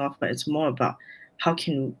showing off, but it's more about how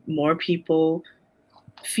can more people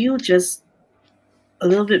feel just a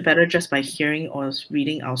little bit better just by hearing or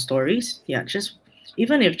reading our stories. Yeah, just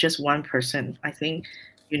even if just one person, I think,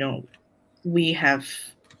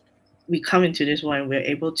 we come into this world and we're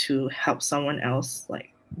able to help someone else.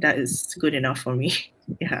 Like, that is good enough for me.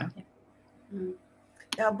 Yeah.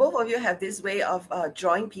 Yeah, both of you have this way of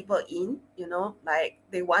drawing people in, like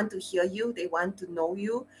they want to hear you, they want to know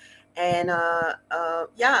you. And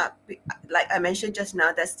yeah, like I mentioned just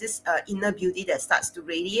now, there's this inner beauty that starts to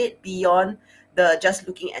radiate beyond the just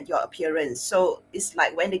looking at your appearance. So it's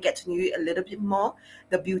like when they get to know you a little bit more,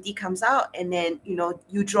 the beauty comes out, and then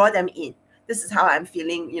you draw them in. This is how I'm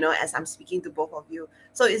feeling, as I'm speaking to both of you.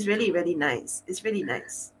 So it's really, really nice. It's really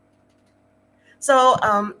nice. So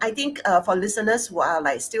I think for listeners who are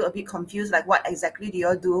like still a bit confused, like what exactly do you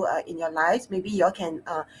all do in your lives? Maybe you all can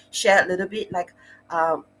share a little bit, like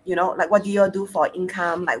like what do you all do for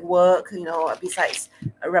income, like work, besides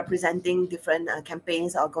representing different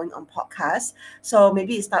campaigns or going on podcasts. So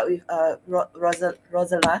maybe you start with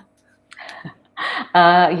Rozaella.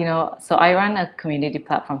 So I run a community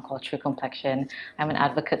platform called True Complexion. I'm an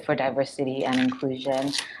advocate for diversity and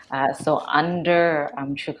inclusion. So under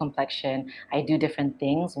True Complexion, I do different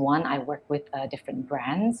things. One, I work with different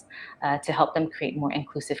brands to help them create more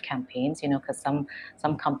inclusive campaigns, because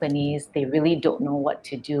some companies, they really don't know what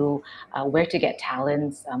to do, where to get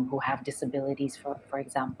talents who have disabilities, for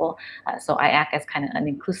example. So I act as kind of an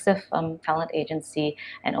inclusive talent agency,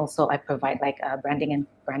 and also I provide like branding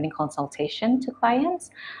consultation to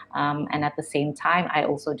clients. And at the same time, I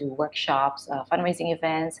also do workshops, fundraising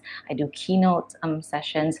events. I do keynote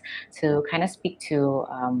sessions to kind of speak to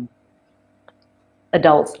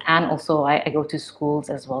adults, and also I go to schools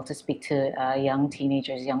as well to speak to young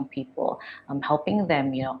teenagers, young people, helping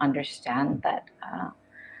them, understand that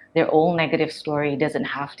their old negative story doesn't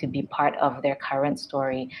have to be part of their current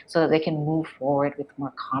story, so that they can move forward with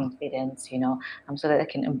more confidence, so that they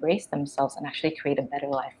can embrace themselves and actually create a better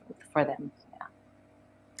life for them. Yeah.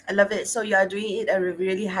 I love it. So you are doing it at a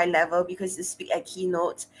really high level because you speak at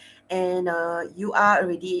keynotes, and you are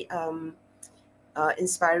already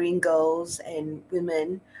inspiring girls and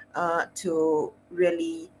women to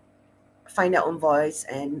really find their own voice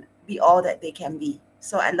and be all that they can be.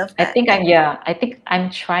 So I love that. I think I'm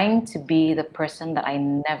trying to be the person that I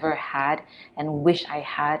never had and wish I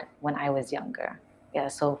had when I was younger. Yeah.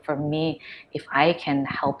 So for me, if I can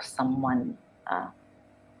help someone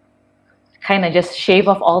kind of just shave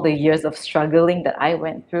off all the years of struggling that I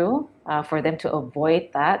went through, for them to avoid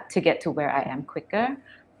that, to get to where I am quicker,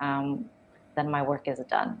 then my work is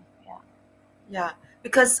done. Yeah. Yeah,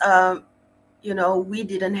 because we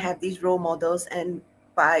didn't have these role models, and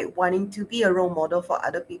by wanting to be a role model for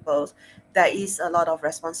other people, there is a lot of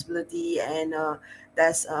responsibility, and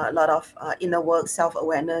there's a lot of inner work,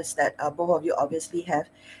 self-awareness that both of you obviously have.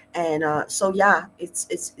 And so yeah,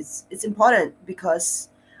 it's important because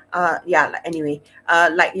anyway,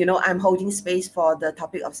 I'm holding space for the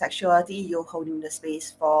topic of sexuality, you're holding the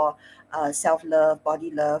space for self-love,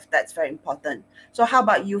 body love. That's very important. So how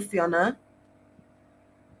about you, Fiona?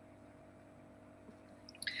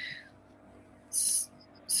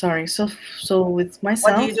 Sorry. So with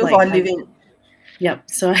myself, what do you do for a living? Yep.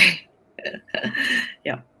 So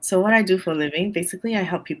yeah. So what I do for a living, basically, I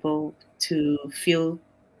help people to feel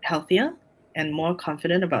healthier and more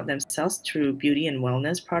confident about themselves through beauty and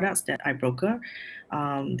wellness products that I broker.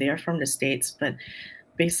 They are from the States, but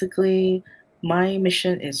basically, my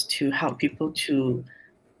mission is to help people to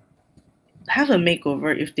have a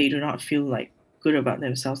makeover if they do not feel like good about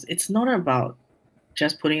themselves. It's not about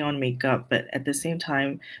just putting on makeup, but at the same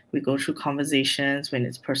time, we go through conversations when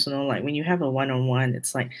it's personal. Like when you have a one-on-one,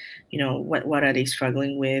 it's like, what are they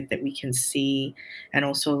struggling with that we can see, and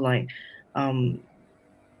also like,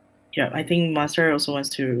 I think Master also wants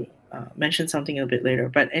to mention something a bit later.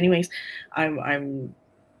 But anyways,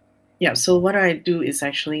 So what I do is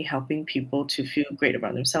actually helping people to feel great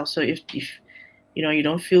about themselves. So if you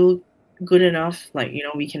don't feel good enough, like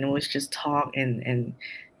we can always just talk and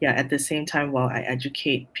at the same time while I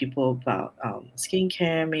educate people about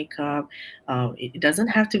skincare, makeup. It doesn't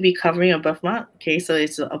have to be covering a birthmark. Okay, so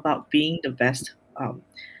it's about being the best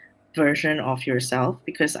version of yourself,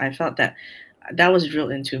 because I felt that was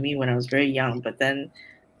drilled into me when I was very young. But then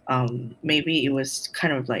maybe it was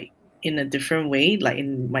kind of like in a different way, like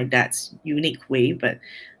in my dad's unique way, but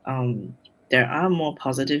there are more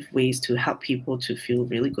positive ways to help people to feel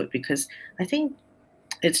really good, because I think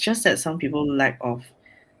it's just that some people lack of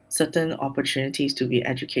certain opportunities to be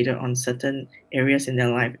educated on certain areas in their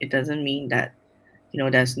life. It doesn't mean that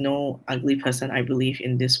there's no ugly person, I believe,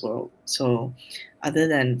 in this world. So other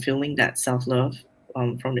than feeling that self-love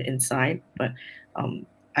from the inside, but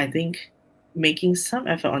I think making some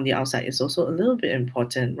effort on the outside is also a little bit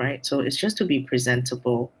important, right? So it's just to be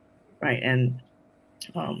presentable, right? And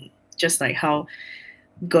just like how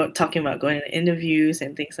talking about going to interviews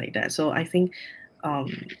and things like that. So I think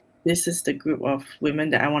this is the group of women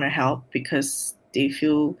that I want to help, because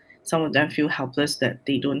some of them feel helpless, that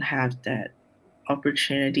they don't have that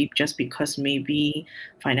opportunity just because maybe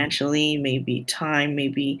financially, maybe time,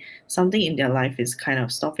 maybe something in their life is kind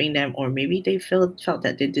of stopping them, or maybe they felt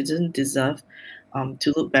that they didn't deserve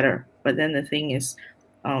to look better. But then the thing is,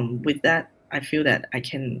 with that, I feel that I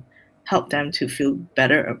can help them to feel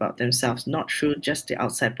better about themselves, not through just the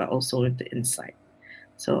outside, but also with the inside.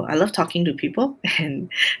 So I love talking to people, and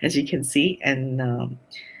as you can see, and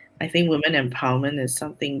I think women empowerment is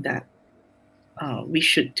something that we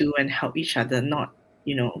should do and help each other, not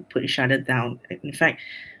put each other down. In fact,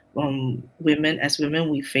 as women,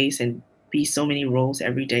 we face and be so many roles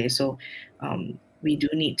every day. So we do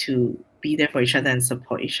need to be there for each other and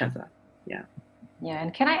support each other. Yeah. Yeah,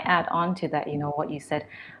 and can I add on to that? What you said,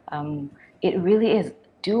 it really is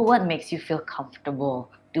do what makes you feel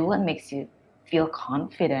comfortable, do what makes you feel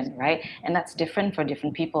confident, right? And that's different for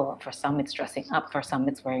different people. For some, it's dressing up. For some,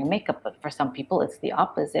 it's wearing makeup. But for some people, it's the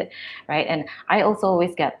opposite, right? And I also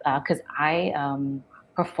always get, because I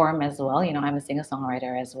perform as well. I'm a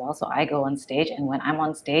singer-songwriter as well. So I go on stage, and when I'm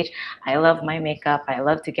on stage, I love my makeup. I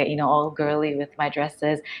love to get, all girly with my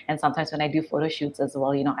dresses. And sometimes when I do photo shoots as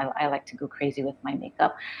well, I like to go crazy with my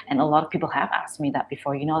makeup. And a lot of people have asked me that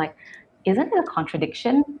before, like, isn't it a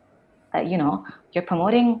contradiction that, you're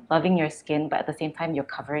promoting loving your skin, but at the same time, you're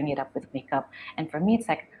covering it up with makeup? And for me, it's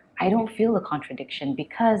like, I don't feel the contradiction,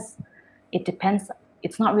 because it depends.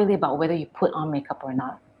 It's not really about whether you put on makeup or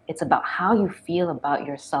not. It's about how you feel about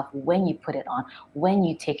yourself when you put it on, when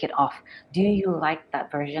you take it off. Do you like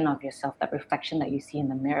that version of yourself, that reflection that you see in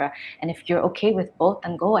the mirror? And if you're okay with both,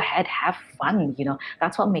 then go ahead, have fun.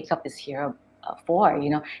 That's what makeup is here for.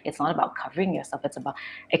 It's not about covering yourself. It's about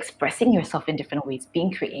expressing yourself in different ways,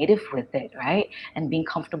 being creative with it, right? And being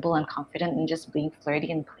comfortable and confident and just being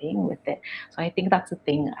flirty and playing with it. So I think that's the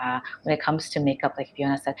thing when it comes to makeup. Like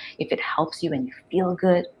Fiona said, if it helps you and you feel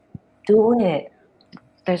good, do it.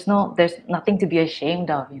 There's nothing to be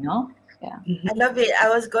ashamed of, Yeah. I love it. I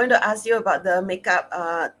was going to ask you about the makeup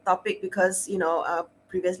topic because,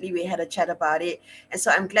 previously we had a chat about it. And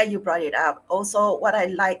so I'm glad you brought it up. Also, what I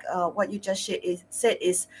like, what you just said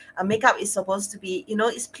is makeup is supposed to be,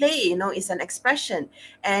 it's play, it's an expression,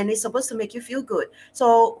 and it's supposed to make you feel good.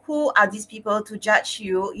 So who are these people to judge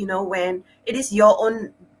you, when it is your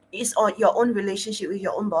own relationship with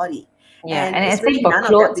your own body? Yeah, and it's really for none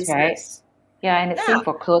clothes, of their business. Right? Yeah, and it's same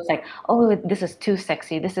for clothes, like, oh, this is too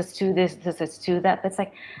sexy, this is too this is too that. It's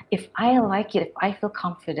like, if I like it, if I feel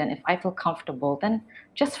confident, if I feel comfortable, then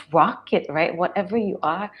just rock it, right? Whatever you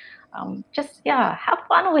are, just have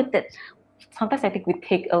fun with it. Sometimes I think we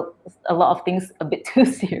take a lot of things a bit too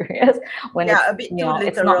serious when it's a bit too literal.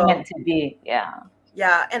 It's not meant to be.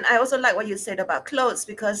 Yeah, and I also like what you said about clothes,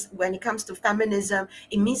 because when it comes to feminism,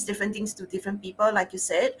 it means different things to different people, like you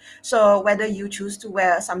said. So whether you choose to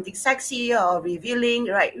wear something sexy or revealing,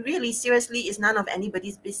 right, really, seriously, it's none of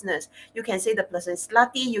anybody's business. You can say the person is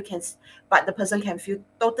slutty, but the person can feel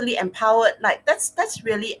totally empowered. Like, that's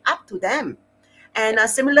really up to them. And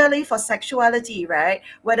similarly for sexuality, right?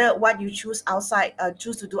 Whether what you choose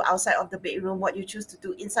to do outside of the bedroom, what you choose to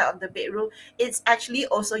do inside of the bedroom, it's actually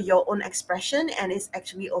also your own expression, and it's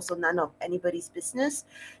actually also none of anybody's business.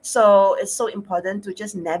 So it's so important to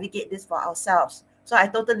just navigate this for ourselves. So I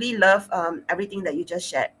totally love everything that you just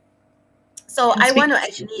shared. So I want to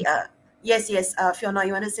actually, yes, Fiona,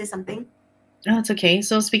 you want to say something? No, it's okay.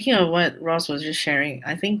 So speaking of what Ross was just sharing,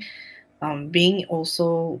 I think being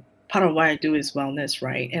also part of what I do is wellness,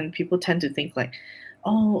 right? And people tend to think like,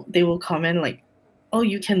 oh, they will comment like, oh,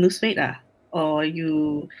 you can lose weight, or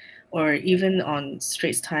even on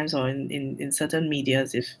Straits Times or in certain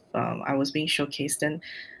medias, if I was being showcased, then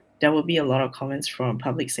there will be a lot of comments from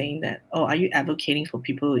public saying that, oh, are you advocating for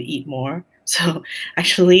people to eat more? So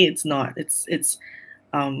actually, it's not. It's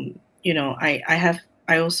I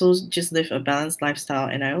also just live a balanced lifestyle,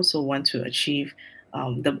 and I also want to achieve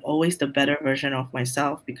always the better version of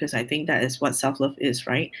myself, because I think that is what self-love is,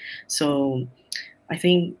 right? So I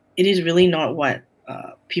think it is really not what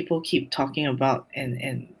people keep talking about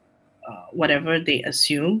and whatever they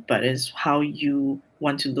assume, but is how you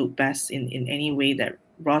want to look best in any way that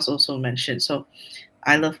Ross also mentioned. So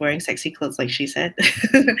I love wearing sexy clothes, like she said.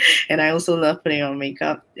 And I also love putting on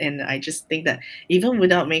makeup. And I just think that even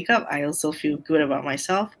without makeup, I also feel good about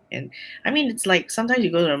myself. And I mean, it's like sometimes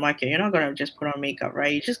you go to the market, you're not going to just put on makeup,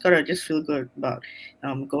 right? You just got to just feel good about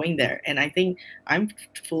going there. And I think I'm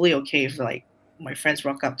fully okay if like my friends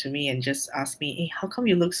walk up to me and just ask me, hey, how come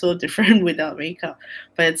you look so different without makeup?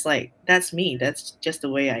 But it's like, that's me. That's just the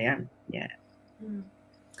way I am. Yeah.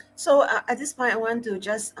 So at this point, I want to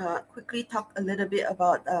just quickly talk a little bit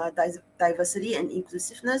about diversity and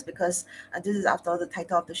inclusiveness, because this is after all the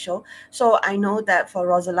title of the show. So I know that for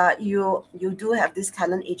Rozaella, you do have this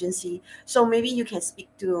talent agency. So maybe you can speak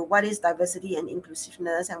to what is diversity and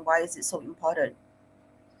inclusiveness and why is it so important?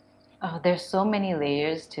 There's so many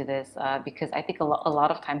layers to this because I think a lot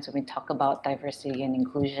of times when we talk about diversity and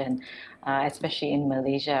inclusion, especially in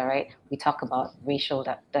Malaysia, right, we talk about racial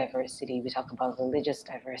diversity, we talk about religious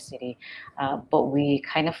diversity, but we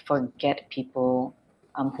kind of forget people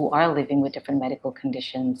who are living with different medical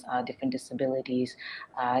conditions, different disabilities,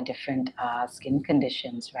 different skin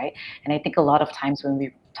conditions, right? And I think a lot of times when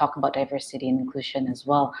we talk about diversity and inclusion as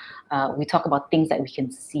well, we talk about things that we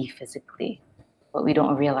can see physically, but we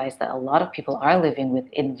don't realize that a lot of people are living with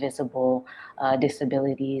invisible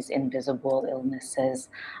disabilities, invisible illnesses,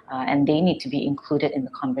 and they need to be included in the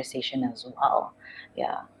conversation as well.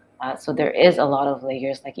 Yeah. So there is a lot of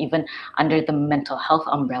layers, like even under the mental health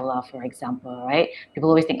umbrella, for example, right? People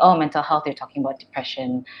always think, oh, mental health, they're talking about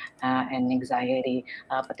depression and anxiety,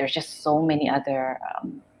 but there's just so many other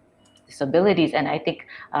disabilities, and I think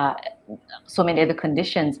so many other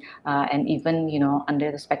conditions, and even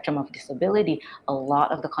under the spectrum of disability, a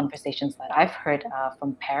lot of the conversations that I've heard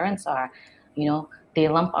from parents are, they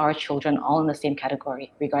lump our children all in the same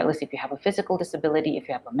category, regardless if you have a physical disability, if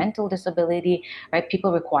you have a mental disability, right?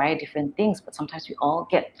 People require different things, but sometimes we all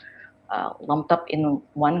get lumped up in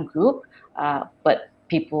one group, but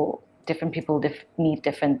different people need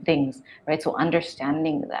different things, right? So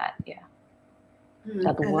understanding that,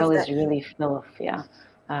 that the world is really full of,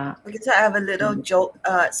 Okay, so I have a little joke.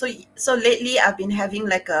 So lately I've been having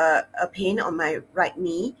like a pain on my right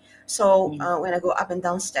knee. So when I go up and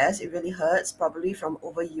down stairs, it really hurts, probably from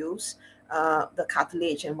overuse, the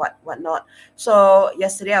cartilage and whatnot. So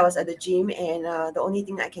yesterday I was at the gym, and the only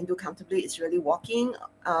thing I can do comfortably is really walking.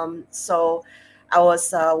 So I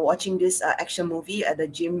was watching this action movie at the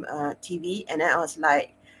gym TV, and then I was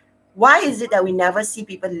like, why is it that we never see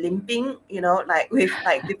people limping, like with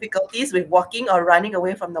like difficulties with walking or running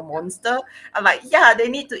away from the monster? I'm like, yeah, they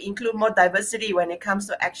need to include more diversity when it comes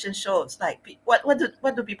to action shows. Like,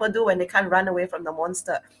 what do people do when they can't run away from the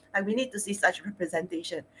monster? Like, we need to see such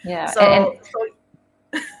representation. Yeah.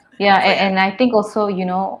 Yeah, and I think also,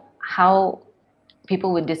 how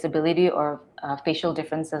people with disability or facial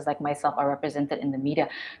differences like myself are represented in the media.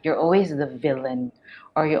 You're always the villain,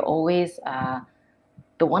 or you're always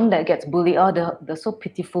the one that gets bullied, the so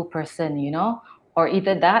pitiful person, or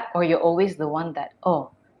either that, or you're always the one that,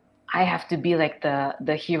 oh, I have to be like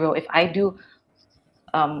the hero. If I do,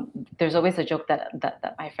 there's always a joke that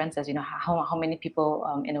my friend says, how many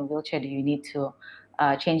people in a wheelchair do you need to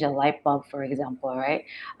change a light bulb, for example, right?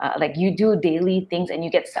 Like you do daily things and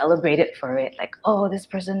you get celebrated for it. Like, oh, this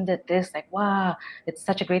person did this, like, wow, it's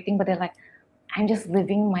such a great thing. But they're like, I'm just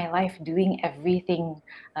living my life doing everything,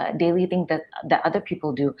 daily thing that other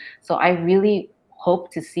people do. So I really hope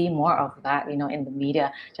to see more of that, in the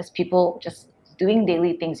media, just people just doing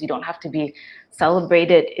daily things. You don't have to be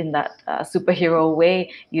celebrated in that superhero way.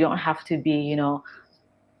 You don't have to be,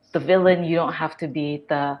 the villain. You don't have to be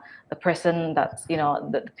the person that's,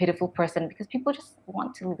 the pitiful person, because people just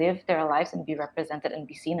want to live their lives and be represented and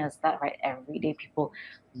be seen as that, right? Everyday people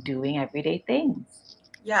doing everyday things.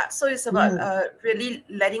 Yeah, so it's about really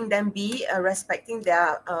letting them be, respecting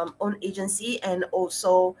their own agency, and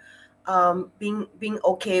also being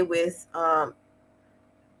okay with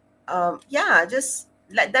just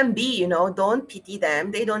let them be. Don't pity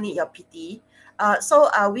them. They don't need your pity. So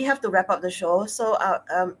we have to wrap up the show. So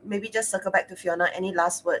maybe just circle back to Fiona. Any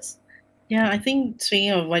last words? Yeah, I think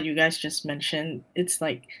speaking of what you guys just mentioned, it's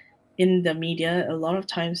like in the media, a lot of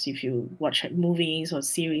times if you watch movies or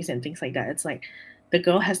series and things like that, it's like the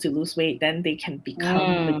girl has to lose weight, then they can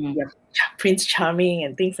become the Prince Charming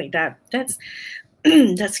and things like that. That's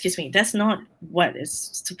excuse me, that's not what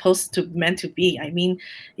it's meant to be. I mean,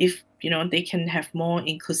 if they can have more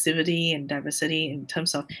inclusivity and diversity in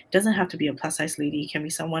terms of, it doesn't have to be a plus size lady, it can be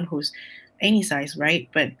someone who's any size, right?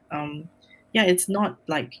 But yeah, it's not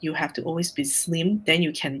like you have to always be slim, then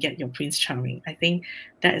you can get your Prince Charming. I think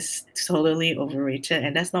that is totally overrated,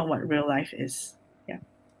 and that's not what real life is.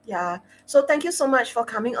 Yeah. So thank you so much for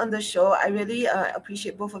coming on the show. I really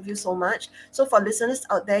appreciate both of you so much. So for listeners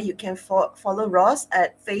out there, you can follow Roz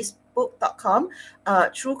at facebook.com,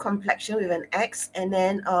 True Complexion with an X, and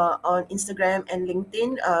then on Instagram and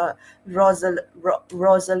LinkedIn, Rozaella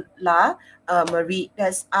Marie.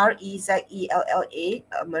 That's Rezella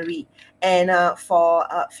Marie. And for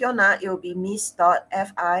Fiona, it will be miss.fi.t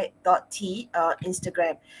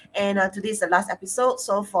Instagram. And today is the last episode.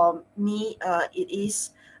 So for me, it is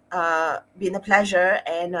been a pleasure,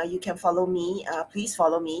 and you can follow me. Please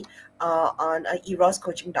follow me on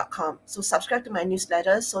eroscoaching.com. So subscribe to my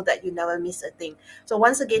newsletter so that you never miss a thing. So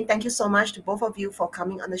once again, thank you so much to both of you for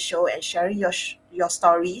coming on the show and sharing your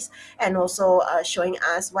stories, and also showing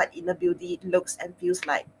us what inner beauty looks and feels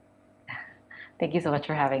like. Thank you so much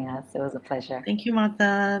for having us. It was a pleasure. Thank you,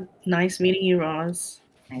 Martha. Nice meeting you, Roz.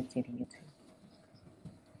 Nice meeting you too.